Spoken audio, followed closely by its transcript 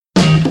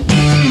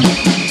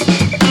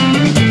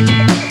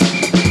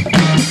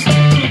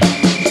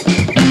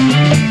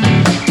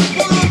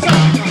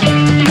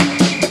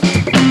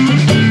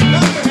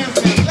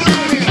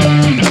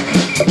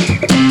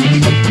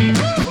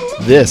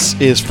This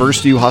is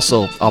First You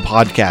Hustle, a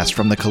podcast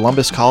from the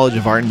Columbus College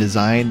of Art and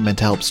Design meant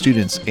to help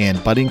students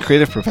and budding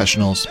creative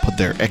professionals put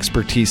their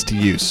expertise to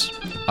use.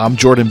 I'm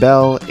Jordan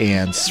Bell,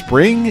 and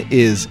spring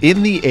is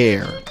in the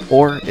air.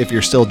 Or if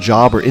you're still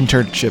job or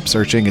internship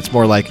searching, it's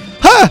more like,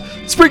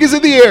 spring is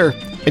in the air!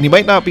 And you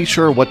might not be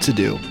sure what to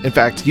do. In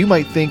fact, you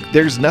might think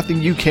there's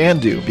nothing you can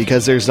do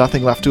because there's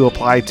nothing left to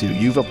apply to.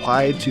 You've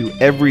applied to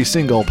every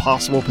single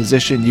possible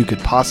position you could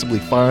possibly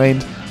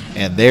find,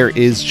 and there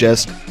is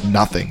just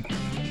nothing.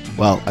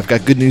 Well, I've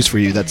got good news for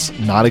you. That's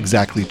not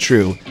exactly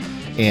true.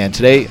 And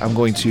today I'm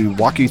going to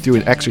walk you through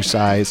an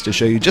exercise to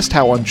show you just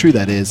how untrue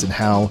that is and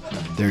how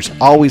there's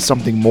always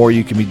something more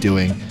you can be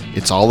doing.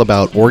 It's all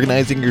about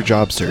organizing your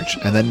job search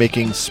and then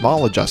making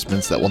small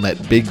adjustments that will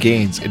net big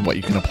gains in what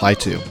you can apply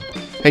to.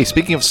 Hey,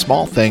 speaking of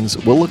small things,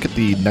 we'll look at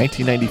the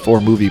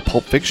 1994 movie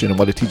Pulp Fiction and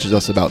what it teaches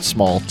us about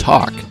small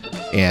talk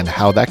and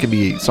how that can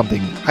be something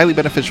highly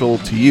beneficial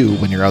to you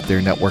when you're out there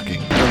networking.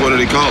 What do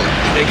they call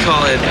it? They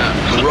call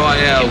it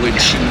Royale with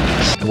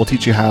cheese. And we'll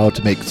teach you how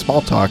to make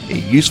small talk a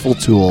useful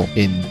tool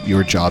in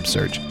your job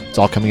search. It's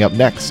all coming up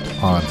next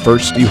on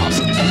First You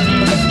Hustle.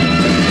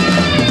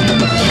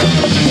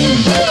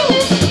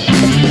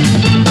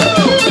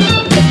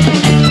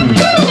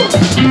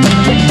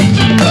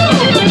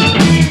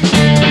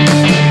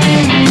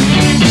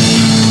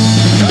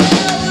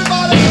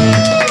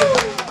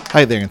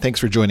 Hi there, and thanks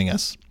for joining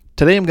us.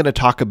 Today I'm going to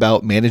talk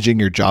about managing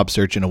your job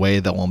search in a way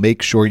that will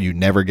make sure you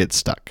never get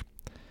stuck.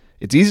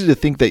 It's easy to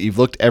think that you've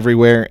looked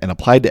everywhere and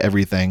applied to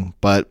everything,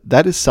 but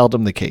that is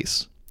seldom the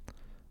case.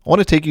 I want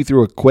to take you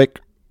through a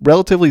quick,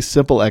 relatively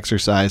simple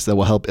exercise that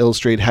will help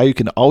illustrate how you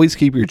can always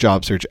keep your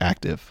job search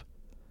active.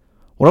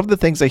 One of the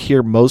things I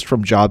hear most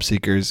from job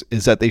seekers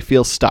is that they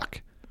feel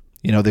stuck.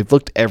 They've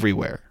looked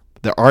everywhere.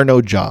 There are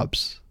no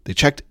jobs. They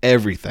checked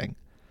everything.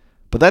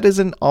 But that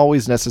isn't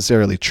always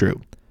necessarily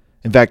true.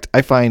 In fact,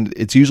 I find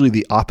it's usually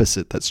the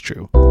opposite that's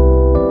true.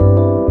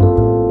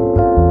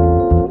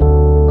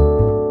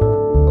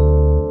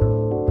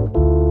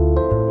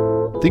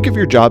 Think of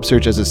your job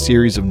search as a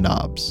series of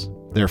knobs.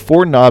 There are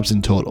 4 knobs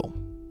in total.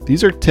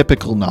 These are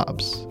typical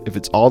knobs. If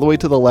it's all the way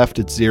to the left,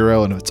 it's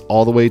 0, and if it's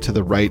all the way to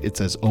the right,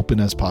 it's as open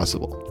as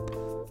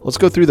possible. Let's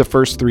go through the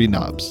first 3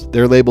 knobs.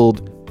 They're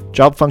labeled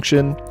job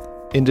function,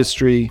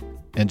 industry,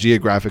 and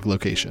geographic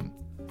location.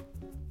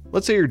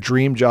 Let's say your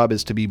dream job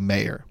is to be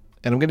mayor.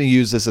 And I'm going to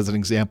use this as an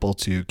example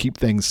to keep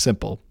things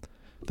simple.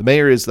 The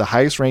mayor is the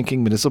highest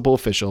ranking municipal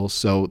official,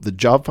 so the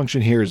job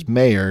function here is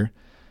mayor,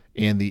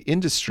 and the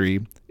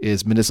industry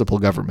is municipal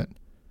government.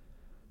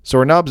 So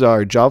our knobs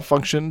are job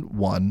function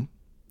 1,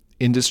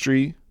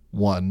 industry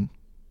 1,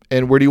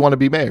 and where do you want to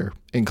be mayor?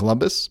 In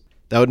Columbus?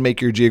 That would make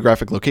your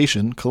geographic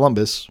location,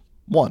 Columbus,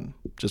 1,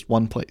 just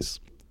one place.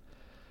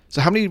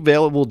 So how many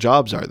available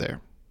jobs are there?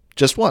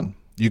 Just one.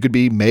 You could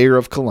be mayor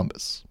of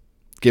Columbus,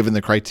 given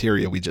the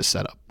criteria we just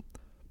set up.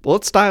 Well,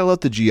 let's dial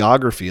out the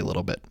geography a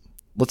little bit.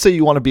 Let's say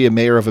you want to be a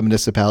mayor of a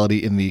municipality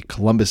in the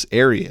Columbus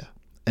area.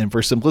 And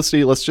for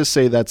simplicity, let's just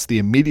say that's the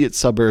immediate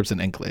suburbs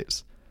and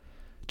enclaves.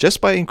 Just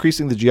by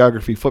increasing the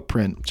geography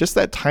footprint, just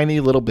that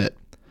tiny little bit,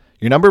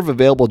 your number of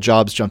available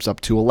jobs jumps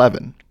up to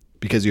 11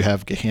 because you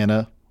have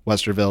Gahanna,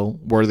 Westerville,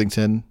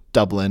 Worthington,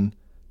 Dublin,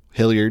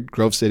 Hilliard,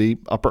 Grove City,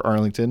 Upper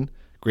Arlington,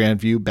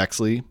 Grandview,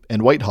 Bexley,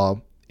 and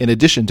Whitehall, in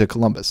addition to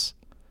Columbus.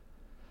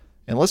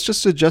 And let's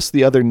just adjust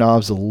the other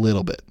knobs a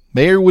little bit.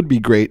 Mayor would be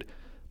great,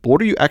 but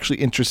what are you actually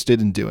interested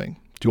in doing?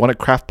 Do you want to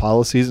craft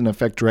policies and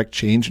affect direct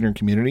change in your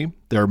community?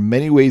 There are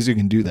many ways you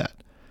can do that.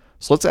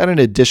 So let's add an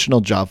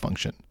additional job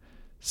function,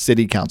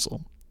 city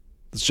council.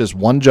 It's just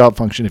one job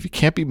function. If you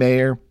can't be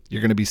mayor,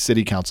 you're going to be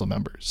city council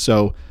member.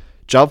 So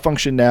job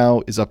function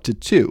now is up to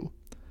 2,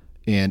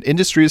 and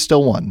industry is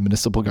still 1,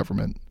 municipal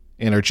government.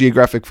 And our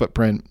geographic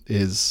footprint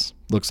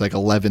looks like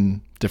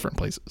 11 different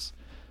places.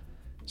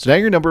 So now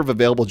your number of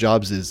available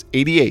jobs is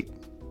 88.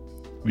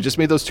 We just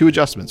made those 2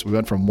 adjustments. We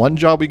went from 1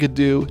 job we could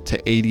do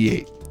to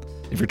 88.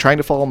 If you're trying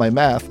to follow my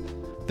math,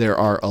 there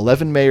are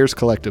 11 mayors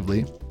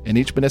collectively, and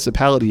each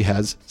municipality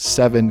has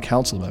 7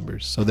 council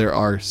members. So there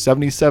are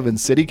 77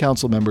 city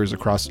council members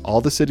across all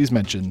the cities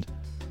mentioned,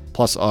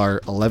 plus our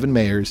 11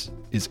 mayors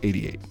is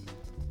 88.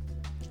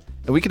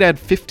 And we could add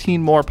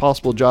 15 more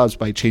possible jobs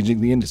by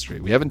changing the industry.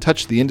 We haven't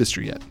touched the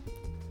industry yet.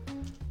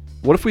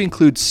 What if we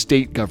include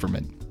state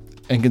government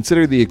and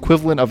consider the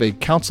equivalent of a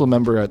council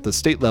member at the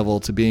state level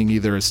to being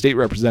either a state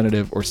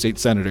representative or state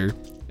senator,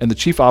 and the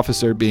chief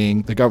officer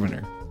being the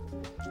governor?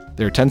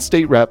 There are 10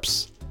 state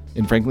reps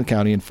in Franklin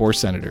County and 4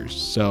 senators,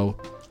 so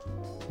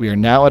we are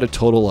now at a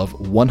total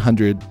of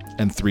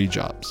 103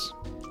 jobs.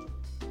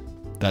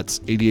 That's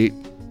 88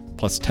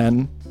 plus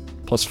 10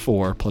 plus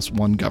 4 plus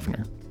 1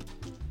 governor.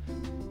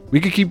 We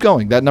could keep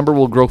going. That number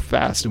will grow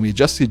fast, and we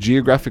adjust the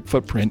geographic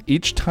footprint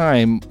each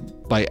time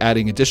by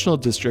adding additional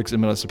districts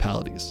and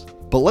municipalities.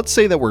 But let's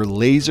say that we're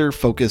laser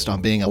focused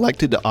on being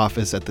elected to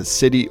office at the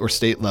city or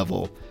state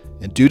level,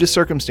 and due to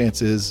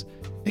circumstances,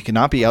 it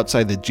cannot be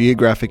outside the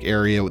geographic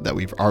area that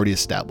we've already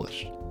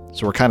established.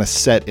 So we're kind of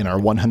set in our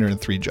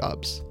 103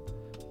 jobs.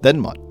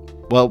 Then what?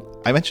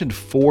 Well, I mentioned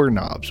 4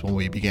 knobs when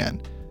we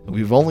began, and And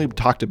we've only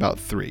talked about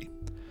 3.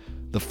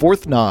 The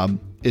fourth knob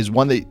is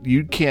one that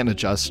you can't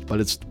adjust,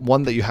 but it's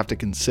one that you have to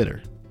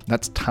consider.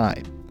 That's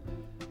time.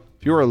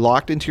 If you are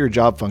locked into your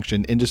job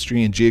function,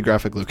 industry, and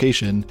geographic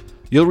location,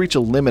 you'll reach a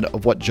limit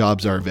of what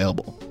jobs are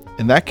available.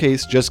 In that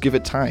case, just give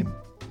it time.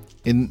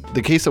 In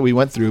the case that we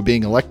went through,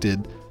 being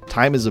elected,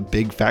 time is a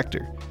big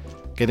factor.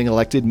 Getting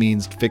elected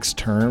means fixed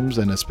terms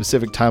and a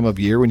specific time of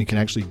year when you can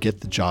actually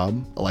get the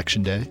job,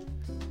 election day.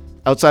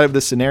 Outside of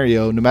this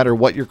scenario, no matter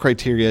what your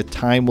criteria,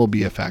 time will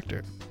be a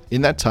factor.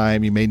 In that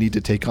time, you may need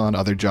to take on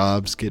other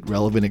jobs, get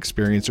relevant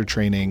experience or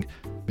training,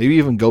 maybe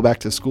even go back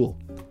to school.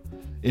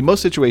 In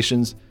most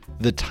situations,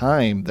 the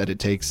time that it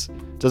takes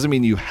doesn't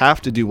mean you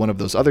have to do one of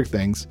those other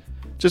things.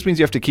 It just means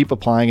you have to keep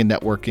applying and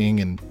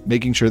networking and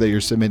making sure that you're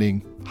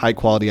submitting high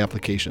quality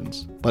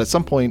applications. But at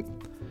some point,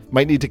 you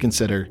might need to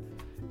consider,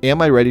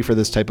 am I ready for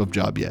this type of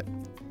job yet?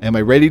 Am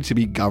I ready to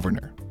be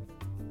governor?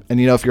 And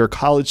if you're a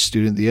college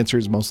student, the answer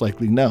is most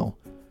likely no.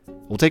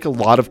 It will take a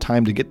lot of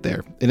time to get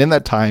there. And in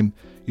that time,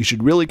 you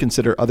should really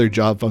consider other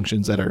job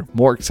functions that are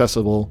more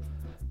accessible,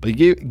 but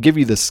give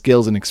you the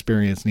skills and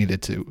experience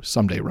needed to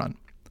someday run.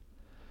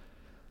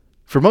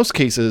 For most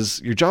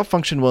cases, your job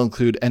function will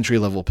include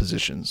entry-level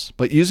positions,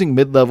 but using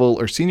mid-level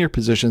or senior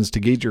positions to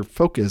gauge your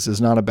focus is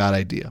not a bad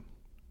idea.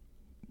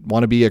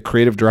 Want to be a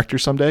creative director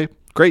someday?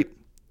 Great.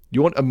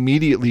 You won't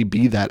immediately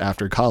be that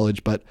after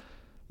college, but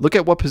look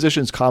at what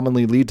positions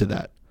commonly lead to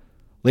that.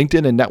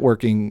 LinkedIn and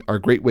networking are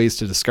great ways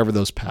to discover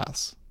those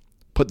paths.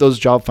 Put those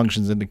job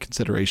functions into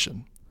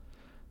consideration.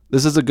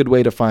 This is a good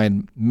way to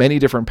find many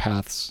different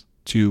paths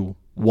to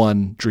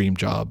one dream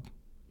job,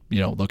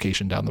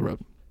 location down the road.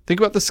 Think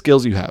about the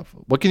skills you have.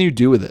 What can you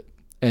do with it?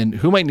 And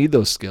who might need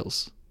those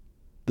skills?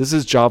 This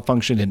is job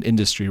function and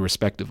industry,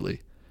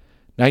 respectively.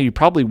 Now, you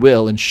probably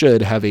will and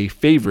should have a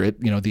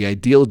favorite, the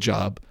ideal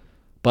job,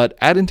 but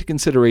add into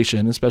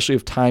consideration, especially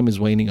if time is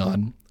waning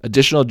on,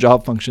 additional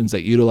job functions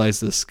that utilize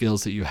the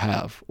skills that you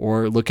have,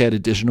 or look at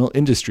additional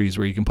industries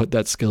where you can put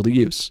that skill to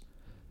use.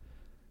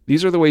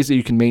 These are the ways that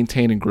you can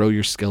maintain and grow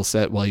your skill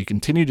set while you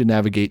continue to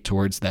navigate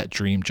towards that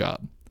dream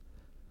job.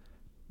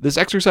 This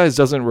exercise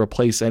doesn't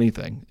replace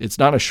anything. It's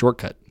not a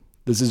shortcut.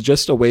 This is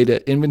just a way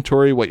to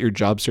inventory what your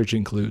job search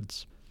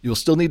includes. You'll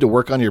still need to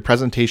work on your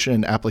presentation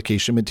and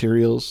application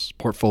materials,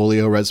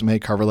 portfolio, resume,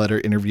 cover letter,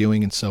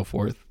 interviewing, and so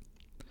forth.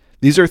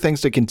 These are things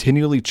to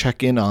continually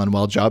check in on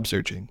while job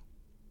searching.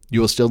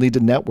 You will still need to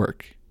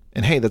network.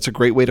 And hey, that's a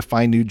great way to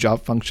find new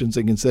job functions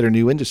and consider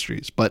new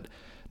industries. But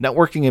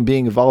networking and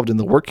being involved in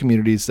the work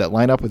communities that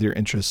line up with your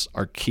interests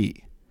are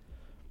key.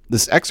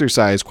 This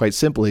exercise, quite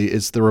simply,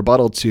 is the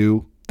rebuttal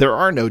to there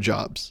are no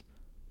jobs.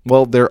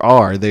 Well, there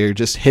are. They're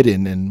just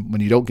hidden. And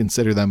when you don't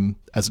consider them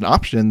as an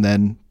option,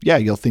 then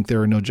you'll think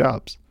there are no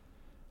jobs.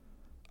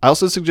 I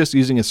also suggest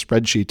using a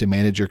spreadsheet to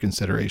manage your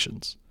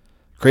considerations.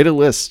 Create a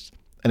list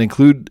and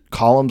include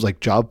columns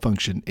like job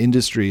function,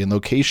 industry, and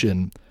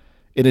location,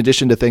 in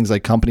addition to things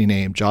like company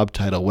name, job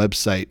title,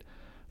 website,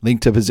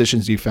 link to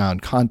positions you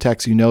found,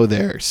 contacts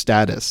there,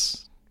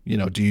 status.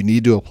 Do you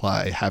need to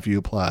apply? Have you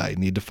applied?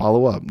 Need to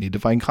follow up? Need to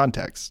find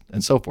contacts?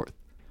 And so forth.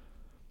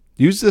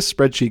 Use this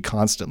spreadsheet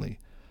constantly.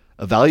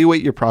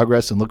 Evaluate your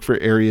progress and look for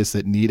areas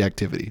that need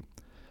activity.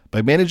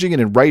 By managing it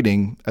in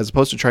writing, as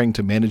opposed to trying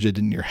to manage it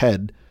in your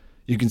head,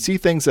 you can see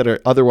things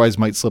that otherwise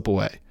might slip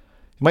away.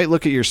 You might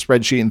look at your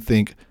spreadsheet and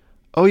think,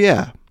 oh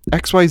yeah,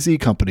 XYZ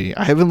company,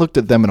 I haven't looked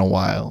at them in a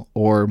while.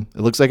 Or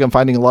it looks like I'm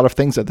finding a lot of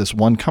things at this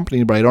one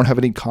company, but I don't have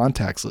any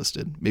contacts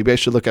listed. Maybe I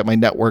should look at my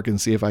network and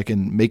see if I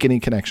can make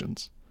any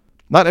connections.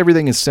 Not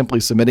everything is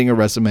simply submitting a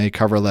resume,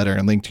 cover letter,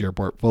 and link to your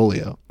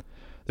portfolio.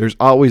 There's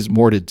always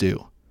more to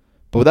do.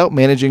 But without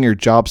managing your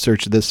job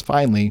search this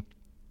finely,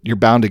 you're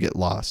bound to get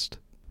lost.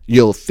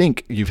 You'll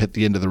think you've hit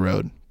the end of the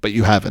road, but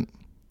you haven't.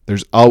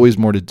 There's always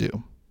more to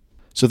do.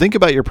 So think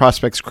about your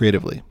prospects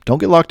creatively. Don't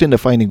get locked into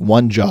finding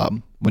one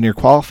job when you're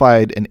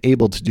qualified and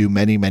able to do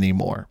many, many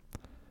more.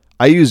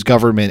 I use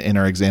government in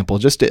our example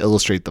just to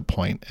illustrate the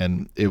point,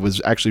 and it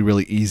was actually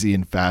really easy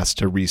and fast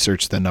to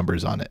research the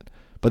numbers on it.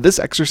 But this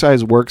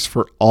exercise works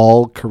for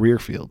all career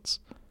fields.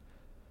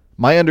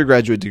 My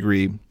undergraduate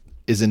degree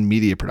is in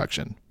media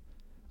production.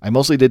 I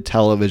mostly did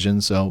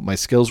television, so my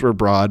skills were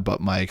broad, but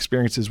my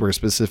experiences were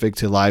specific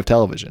to live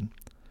television.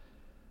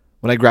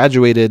 When I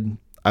graduated,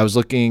 I was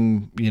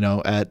looking,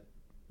 at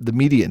the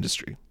media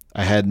industry.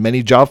 I had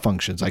many job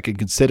functions I could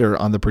consider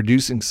on the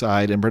producing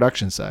side and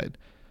production side.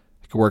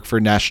 I could work for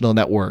national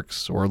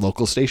networks or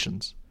local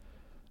stations.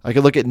 I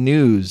could look at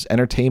news,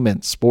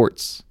 entertainment,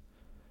 sports.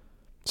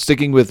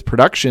 Sticking with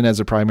production as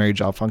a primary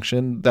job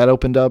function, that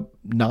opened up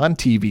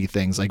non-TV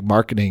things like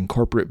marketing,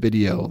 corporate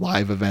video,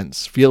 live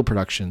events, field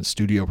production,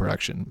 studio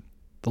production.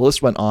 The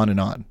list went on and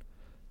on.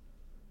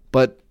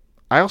 But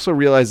I also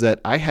realized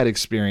that I had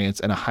experience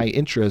and a high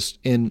interest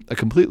in a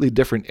completely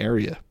different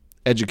area,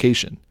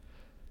 education.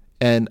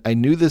 And I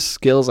knew the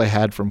skills I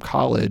had from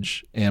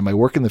college and my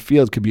work in the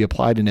field could be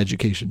applied in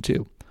education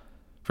too.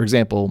 For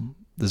example,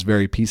 this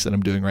very piece that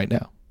I'm doing right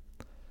now.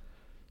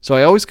 So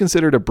I always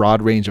considered a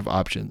broad range of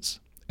options,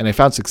 and I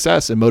found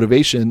success and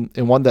motivation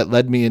in one that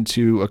led me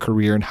into a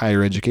career in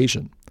higher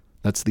education.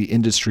 That's the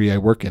industry I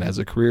work in as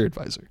a career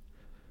advisor.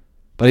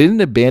 But I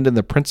didn't abandon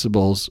the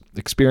principles,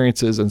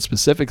 experiences, and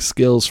specific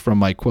skills from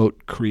my,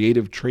 quote,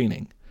 creative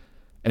training.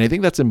 And I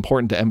think that's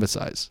important to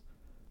emphasize.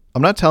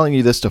 I'm not telling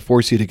you this to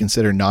force you to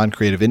consider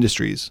non-creative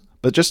industries,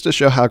 but just to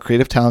show how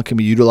creative talent can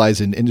be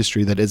utilized in an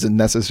industry that isn't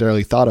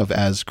necessarily thought of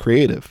as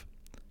creative.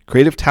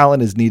 Creative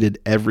talent is needed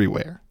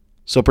everywhere.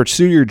 So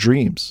pursue your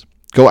dreams.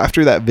 Go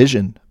after that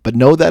vision, but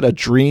know that a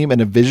dream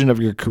and a vision of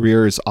your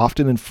career is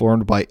often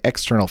informed by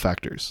external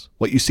factors,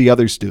 what you see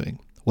others doing,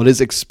 what is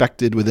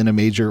expected within a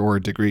major or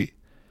a degree.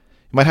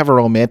 You might have a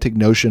romantic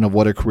notion of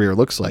what a career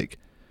looks like,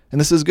 and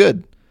this is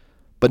good.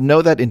 But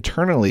know that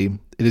internally,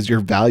 it is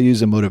your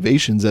values and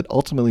motivations that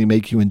ultimately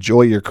make you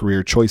enjoy your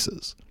career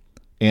choices.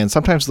 And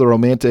sometimes the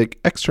romantic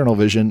external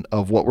vision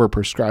of what we're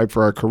prescribed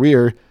for our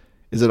career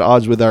is at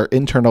odds with our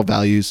internal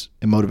values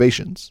and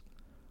motivations.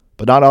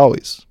 But not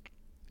always.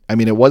 I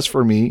mean, it was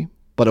for me,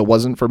 but it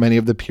wasn't for many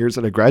of the peers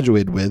that I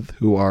graduated with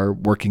who are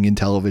working in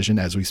television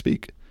as we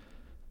speak.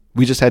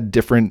 We just had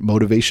different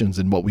motivations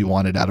in what we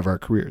wanted out of our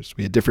careers.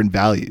 We had different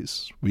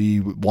values.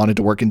 We wanted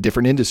to work in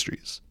different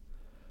industries.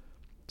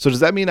 So does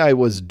that mean I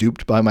was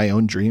duped by my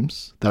own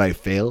dreams? That I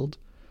failed?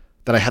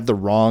 That I had the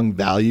wrong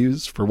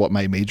values for what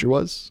my major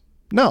was?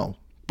 No,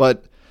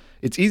 but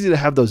it's easy to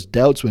have those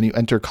doubts when you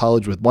enter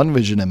college with one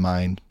vision in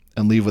mind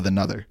and leave with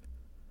another.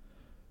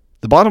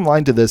 The bottom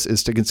line to this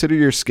is to consider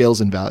your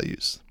skills and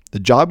values. The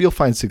job you'll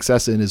find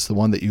success in is the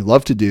one that you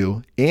love to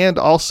do and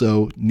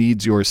also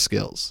needs your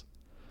skills.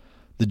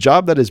 The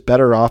job that is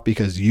better off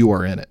because you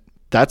are in it.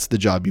 That's the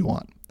job you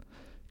want.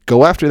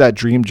 Go after that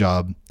dream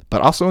job,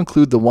 but also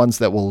include the ones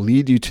that will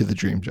lead you to the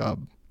dream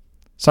job.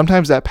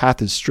 Sometimes that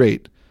path is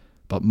straight,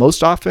 but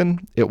most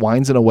often it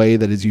winds in a way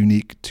that is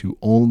unique to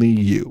only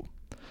you.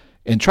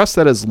 And trust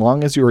that as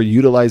long as you are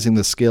utilizing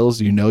the skills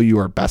you know you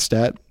are best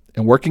at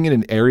and working in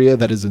an area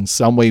that is in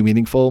some way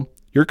meaningful,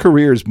 your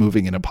career is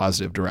moving in a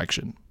positive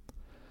direction.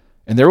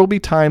 And there will be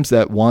times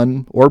that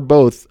one or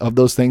both of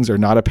those things are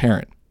not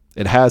apparent.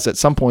 It has at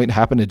some point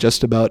happened to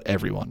just about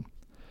everyone.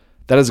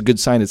 That is a good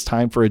sign it's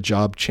time for a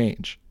job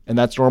change. And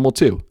that's normal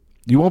too.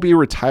 You won't be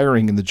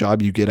retiring in the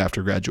job you get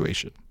after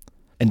graduation.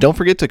 And don't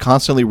forget to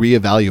constantly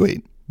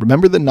reevaluate.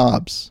 Remember the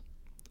knobs.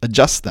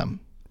 Adjust them.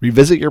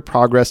 Revisit your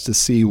progress to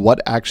see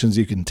what actions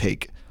you can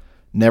take.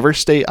 Never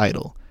stay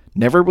idle.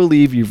 Never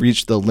believe you've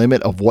reached the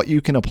limit of what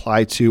you can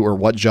apply to or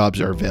what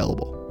jobs are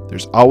available.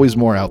 There's always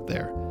more out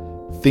there.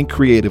 Think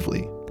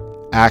creatively.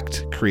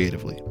 Act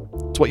creatively.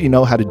 It's what you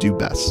know how to do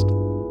best.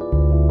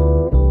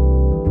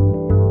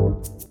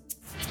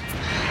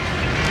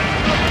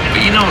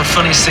 But you know the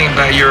funniest thing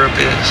about Europe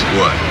is?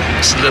 What?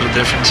 It's the little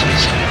differences.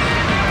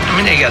 I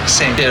mean, they got the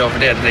same shit over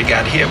there that they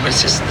got here, but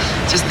it's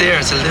just there,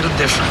 it's a little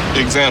different.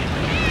 Example.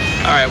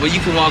 All right, well, you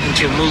can walk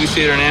into a movie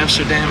theater in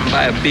Amsterdam and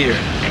buy a beer.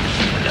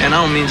 And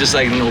I don't mean just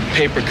like no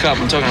paper cup,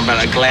 I'm talking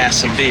about a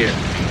glass of beer.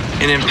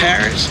 And in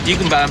Paris, you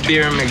can buy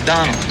beer in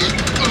McDonald's.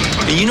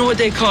 And you know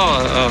what they call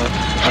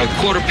a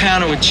quarter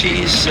pounder with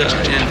cheese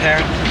in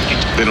Paris?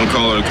 They don't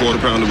call it a quarter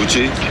pounder with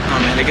cheese? Oh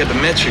man, they got the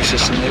metric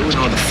system. They wouldn't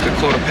know what the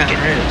quarter pounder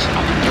is.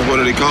 And what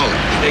do they call it?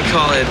 They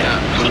call it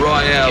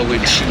Royale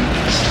with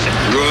cheese.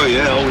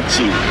 Royale with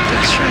cheese.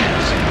 That's right.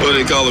 What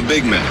do they call a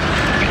Big Mac?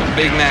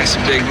 Big Mac's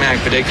a Big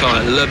Mac, but they call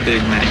it Le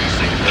Big Mac.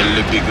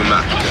 Le Big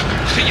Mac.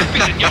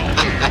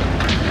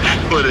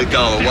 What do they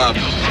call a Whopper?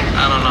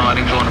 I don't know. I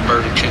didn't go on a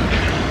Burger King.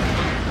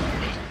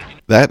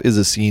 That is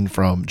a scene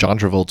from John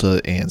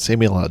Travolta and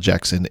Samuel L.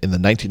 Jackson in the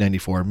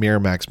 1994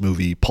 Miramax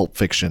movie Pulp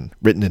Fiction,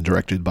 written and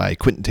directed by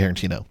Quentin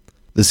Tarantino.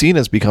 The scene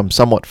has become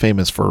somewhat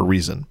famous for a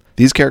reason.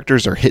 These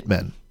characters are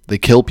hitmen. They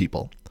kill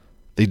people.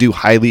 They do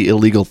highly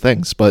illegal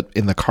things, but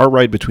in the car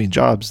ride between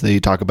jobs, they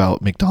talk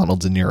about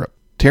McDonald's in Europe.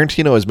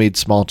 Tarantino has made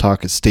small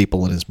talk a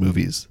staple in his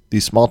movies.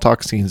 These small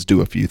talk scenes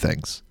do a few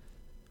things.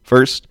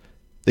 First,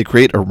 they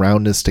create a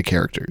roundness to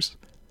characters.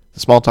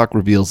 The small talk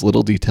reveals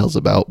little details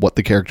about what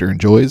the character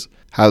enjoys,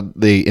 how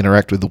they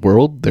interact with the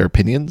world, their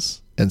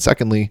opinions, and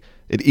secondly,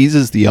 it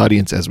eases the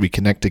audience as we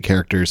connect to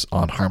characters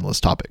on harmless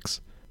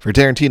topics. For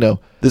Tarantino,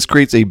 this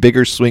creates a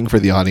bigger swing for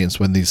the audience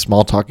when these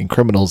small-talking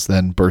criminals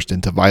then burst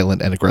into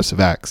violent and aggressive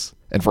acts.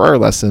 And for our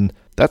lesson,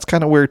 that's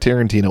kind of where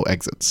Tarantino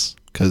exits.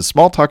 Because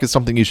small talk is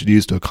something you should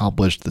use to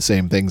accomplish the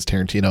same things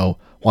Tarantino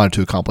wanted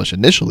to accomplish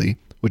initially,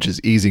 which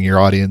is easing your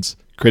audience,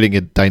 creating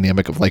a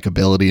dynamic of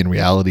likability and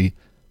reality,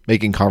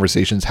 making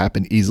conversations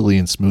happen easily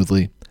and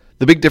smoothly.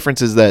 The big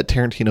difference is that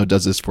Tarantino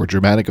does this for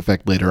dramatic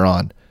effect later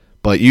on,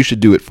 but you should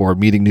do it for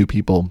meeting new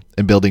people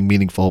and building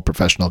meaningful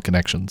professional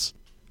connections.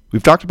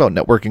 We've talked about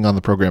networking on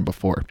the program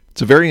before.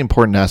 It's a very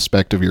important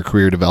aspect of your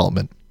career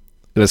development.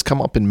 It has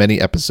come up in many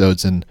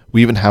episodes, and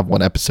we even have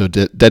one episode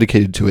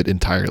dedicated to it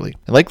entirely,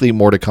 and likely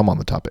more to come on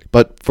the topic.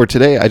 But for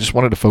today, I just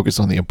wanted to focus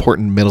on the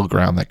important middle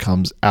ground that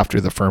comes after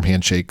the firm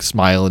handshake,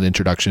 smile, and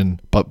introduction,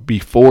 but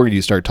before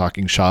you start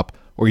talking shop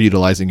or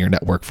utilizing your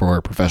network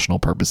for professional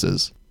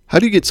purposes. How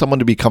do you get someone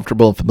to be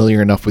comfortable and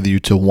familiar enough with you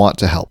to want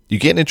to help? You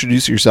can't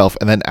introduce yourself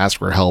and then ask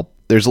for help.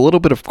 There's a little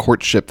bit of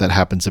courtship that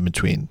happens in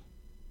between.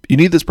 You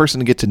need this person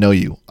to get to know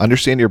you,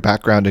 understand your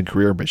background and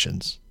career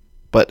ambitions.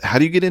 But how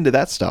do you get into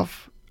that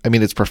stuff? I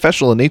mean, it's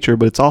professional in nature,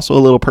 but it's also a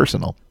little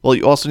personal. Well,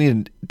 you also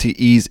need to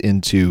ease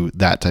into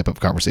that type of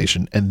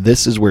conversation, and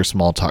this is where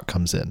small talk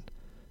comes in.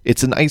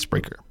 It's an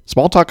icebreaker.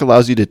 Small talk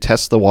allows you to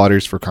test the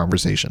waters for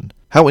conversation.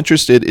 How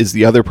interested is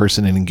the other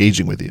person in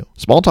engaging with you?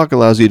 Small talk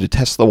allows you to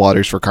test the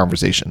waters for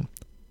conversation.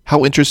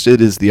 How interested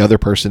is the other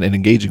person in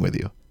engaging with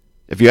you?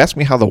 If you ask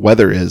me how the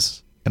weather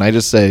is, and I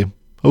just say,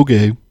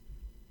 okay,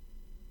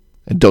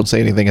 and don't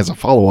say anything as a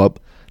follow-up,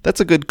 that's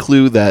a good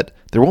clue that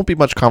there won't be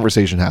much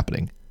conversation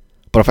happening.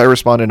 But if I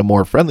respond in a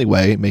more friendly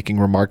way, making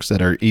remarks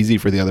that are easy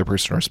for the other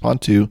person to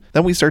respond to,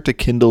 then we start to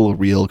kindle a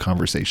real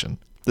conversation.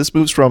 This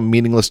moves from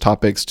meaningless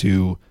topics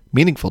to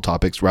meaningful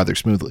topics rather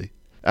smoothly.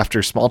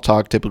 After small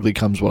talk typically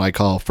comes what I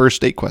call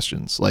first date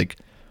questions, like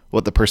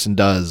what the person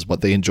does,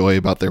 what they enjoy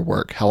about their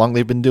work, how long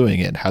they've been doing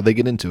it, how they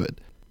get into it.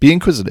 Be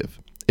inquisitive.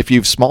 If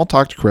you've small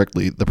talked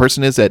correctly, the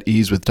person is at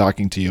ease with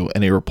talking to you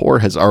and a rapport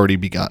has already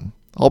begun,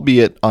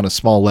 albeit on a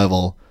small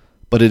level,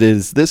 but it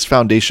is this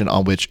foundation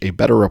on which a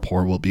better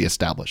rapport will be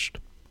established.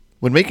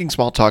 When making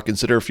small talk,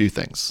 consider a few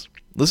things.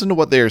 Listen to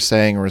what they are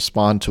saying and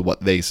respond to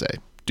what they say.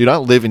 Do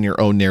not live in your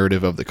own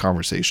narrative of the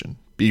conversation.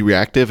 Be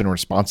reactive and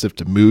responsive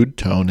to mood,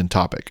 tone, and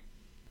topic.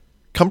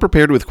 Come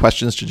prepared with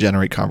questions to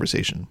generate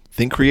conversation.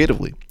 Think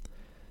creatively.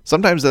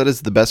 Sometimes that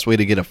is the best way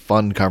to get a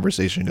fun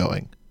conversation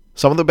going.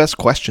 Some of the best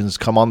questions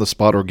come on the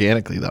spot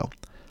organically, though.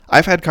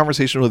 I've had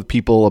conversations with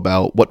people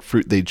about what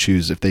fruit they'd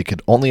choose if they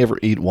could only ever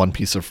eat one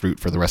piece of fruit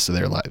for the rest of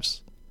their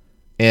lives.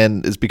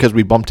 And it's because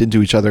we bumped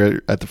into each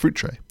other at the fruit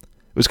tray.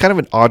 It was kind of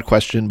an odd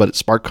question, but it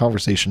sparked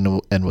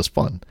conversation and was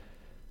fun.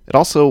 It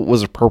also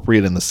was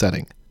appropriate in the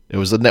setting. It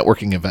was a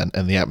networking event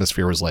and the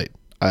atmosphere was light.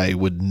 I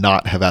would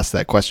not have asked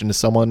that question to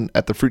someone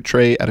at the fruit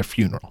tray at a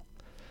funeral.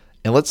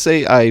 And let's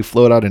say I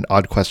float out an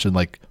odd question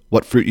like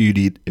what fruit you'd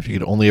eat if you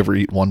could only ever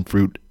eat one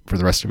fruit for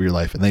the rest of your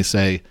life. And they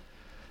say,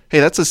 hey,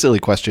 that's a silly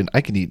question.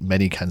 I can eat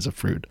many kinds of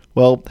fruit.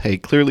 Well, hey,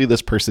 clearly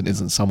this person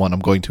isn't someone I'm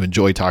going to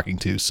enjoy talking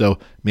to, so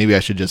maybe I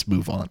should just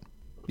move on.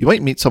 You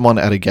might meet someone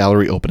at a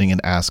gallery opening and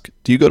ask,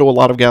 do you go to a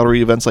lot of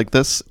gallery events like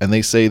this? And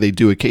they say they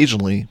do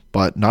occasionally,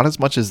 but not as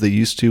much as they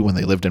used to when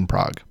they lived in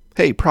Prague.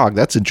 Hey, Prague,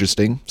 that's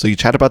interesting. So you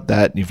chat about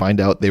that and you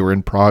find out they were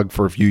in Prague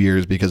for a few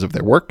years because of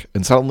their work,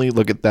 and suddenly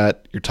look at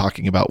that, you're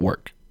talking about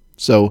work.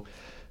 So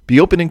be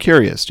open and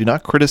curious. Do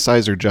not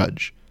criticize or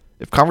judge.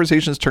 If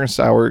conversations turn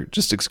sour,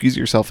 just excuse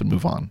yourself and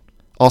move on.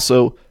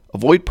 Also,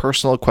 avoid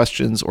personal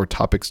questions or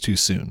topics too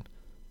soon.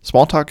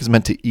 Small talk is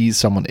meant to ease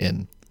someone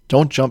in.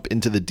 Don't jump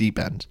into the deep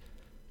end.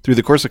 Through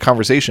the course of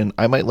conversation,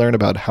 I might learn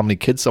about how many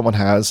kids someone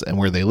has and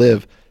where they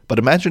live, but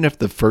imagine if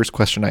the first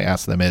question I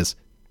ask them is,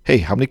 hey,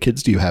 how many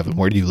kids do you have and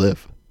where do you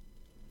live?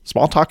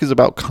 Small talk is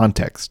about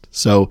context,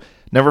 so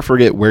never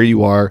forget where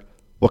you are,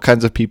 what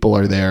kinds of people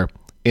are there,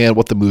 and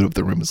what the mood of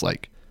the room is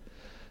like.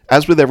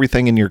 As with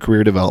everything in your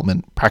career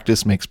development,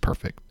 practice makes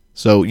perfect.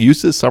 So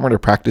use this summer to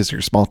practice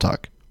your small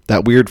talk.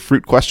 That weird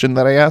fruit question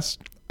that I asked,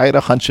 I had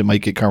a hunch it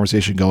might get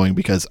conversation going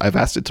because I've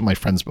asked it to my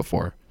friends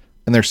before.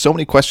 And there's so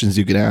many questions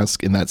you can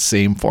ask in that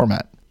same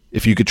format.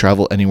 If you could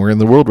travel anywhere in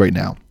the world right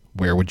now,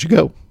 where would you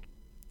go?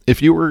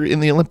 If you were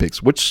in the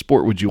Olympics, which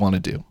sport would you want to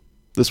do?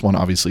 This one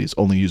obviously is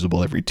only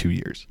usable every 2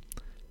 years.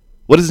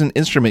 What is an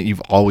instrument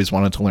you've always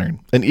wanted to learn?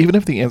 And even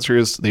if the answer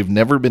is they've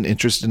never been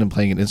interested in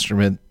playing an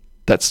instrument,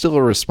 that's still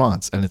a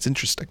response and it's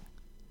interesting.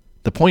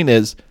 The point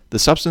is, the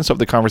substance of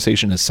the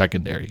conversation is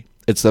secondary.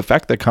 It's the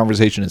fact that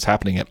conversation is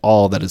happening at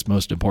all that is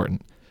most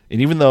important. And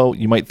even though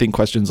you might think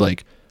questions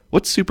like,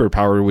 what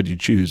superpower would you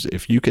choose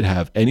if you could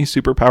have any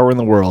superpower in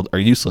the world are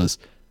useless,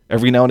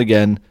 every now and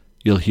again,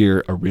 you'll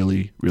hear a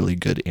really, really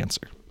good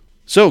answer.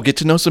 So get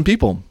to know some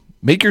people.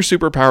 Make your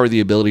superpower the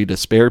ability to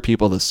spare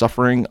people the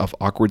suffering of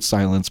awkward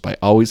silence by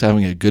always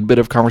having a good bit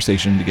of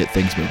conversation to get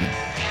things moving.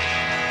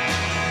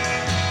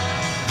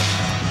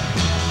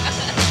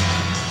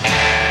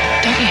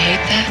 Don't you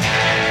hate that?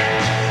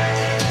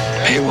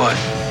 Hey, what?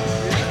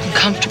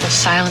 Uncomfortable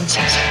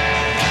silences.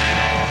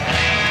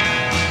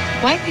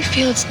 Why do we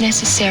feel it's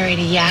necessary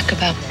to yak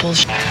about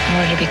bullshit in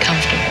order to be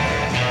comfortable?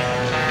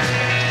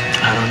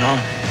 I don't know.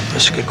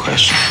 That's a good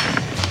question.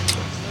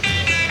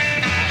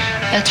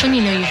 That's when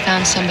you know you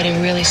found somebody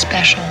really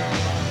special.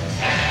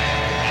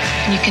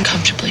 And you can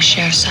comfortably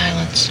share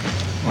silence.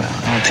 Well,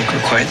 I don't think we're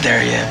quite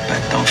there yet,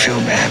 but don't feel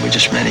bad. We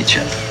just met each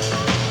other.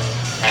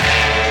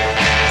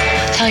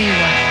 Tell you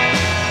what.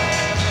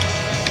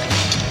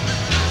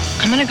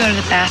 I'm gonna go to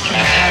the bathroom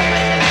and powder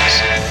my nose.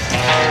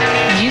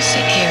 And you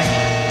sit here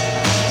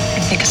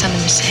and think of something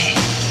to say.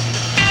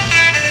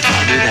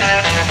 I'll do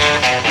that.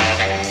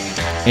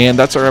 And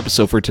that's our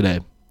episode for today.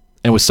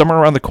 And with summer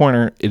around the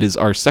corner, it is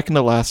our second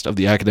to last of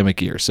the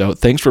academic year. So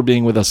thanks for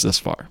being with us this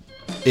far.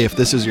 If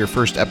this is your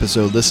first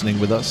episode listening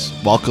with us,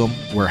 welcome.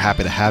 We're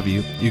happy to have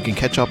you. You can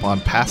catch up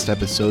on past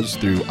episodes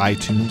through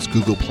iTunes,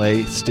 Google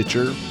Play,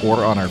 Stitcher,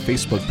 or on our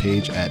Facebook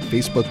page at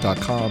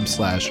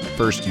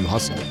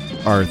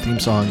facebook.com/firstyouhustle. Our theme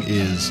song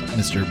is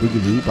Mr.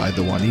 Boogaloo by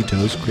the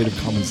Juanitos, Creative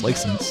Commons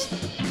license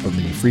from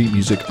the Free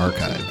Music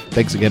Archive.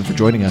 Thanks again for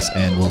joining us,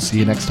 and we'll see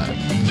you next time.